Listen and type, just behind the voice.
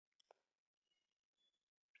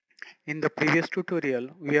In the previous tutorial,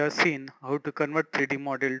 we have seen how to convert 3D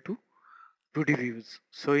model to 2D views.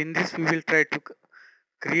 So in this, we will try to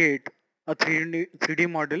create a 3D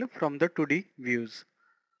model from the 2D views.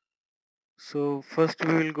 So first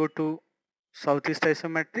we will go to Southeast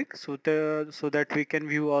isometric so that we can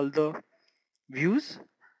view all the views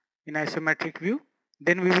in isometric view.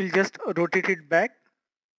 Then we will just rotate it back.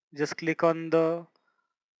 Just click on the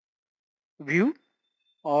view,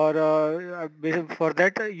 or for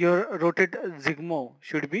that your rotate Gizmo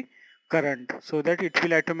should be current so that it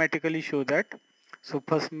will automatically show that. So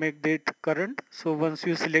first make it current. So once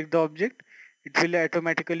you select the object, it will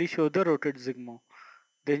automatically show the rotate Gizmo.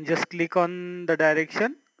 Then just click on the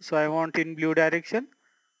direction. So I want in blue direction.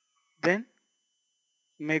 Then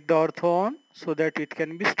make the ortho on so that it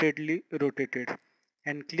can be straightly rotated.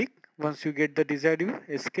 And click once you get the desired view,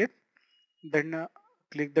 escape. Then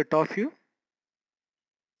click the top view.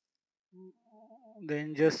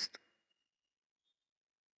 Then just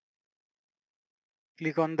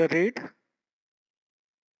click on the red,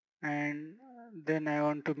 and then I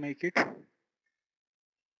want to make it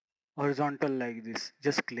horizontal like this.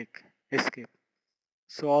 Just click escape.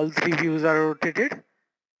 So all three views are rotated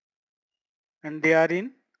and they are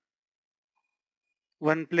in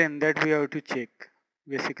one plane that we have to check.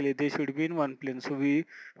 Basically they should be in one plane. So we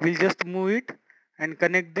will just move it and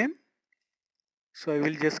connect them. So I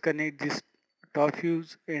will just connect this top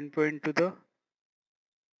views endpoint to the,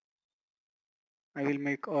 I will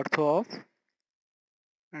make ortho off,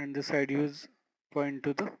 and the side views point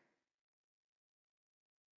to the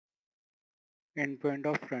endpoint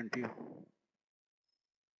of front view,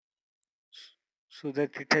 so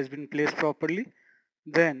that it has been placed properly.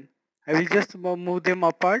 Then I will just move them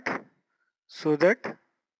apart so that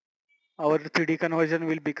our 3D conversion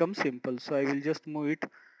will become simple. So I will just move it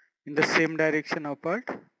in the same direction apart,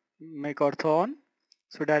 make ortho on,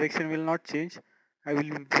 so direction will not change. I will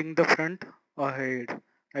bring the front ahead.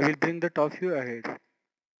 I will bring the top view ahead.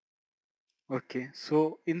 Okay,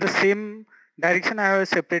 so in the same direction I have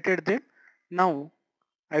separated them. Now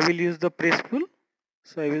I will use the press pull.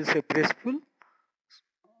 So I will say press pull.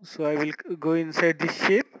 So I will go inside this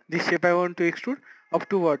shape. This shape I want to extrude up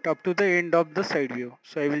to what? Up to the end of the side view.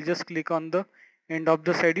 So I will just click on the end of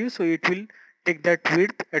the side view. So it will take that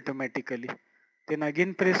width automatically. Then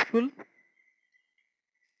again press pull.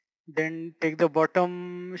 Then take the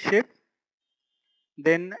bottom shape.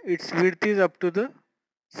 Then its width is up to the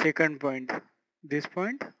second point. This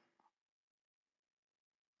point.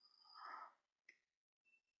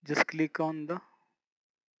 Just click on the,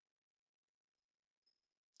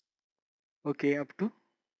 okay, up to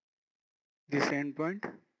this end point.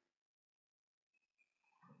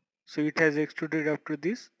 So it has extruded up to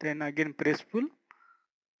this. Then again press pull.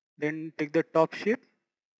 Then take the top shape.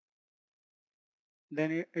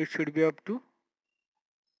 Then it should be up to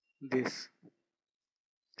this.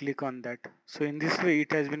 Click on that. So in this way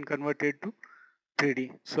it has been converted to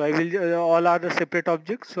 3D. So I will all are the separate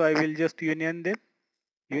objects. So I will just union them.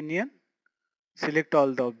 Union. Select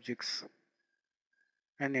all the objects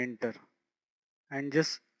and enter. And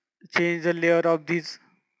just change the layer of these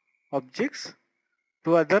objects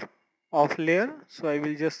to other off layer. So I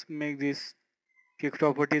will just make this quick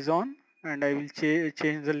properties on, and I will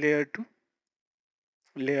change the layer to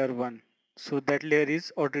layer 1. So that layer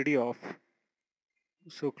is already off.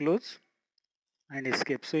 So close and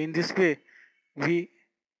escape. So in this way we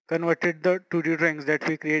converted the 2D drawings that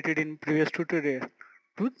we created in previous tutorial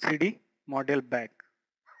to 3D model back.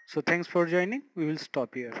 So thanks for joining. We will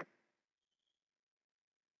stop here.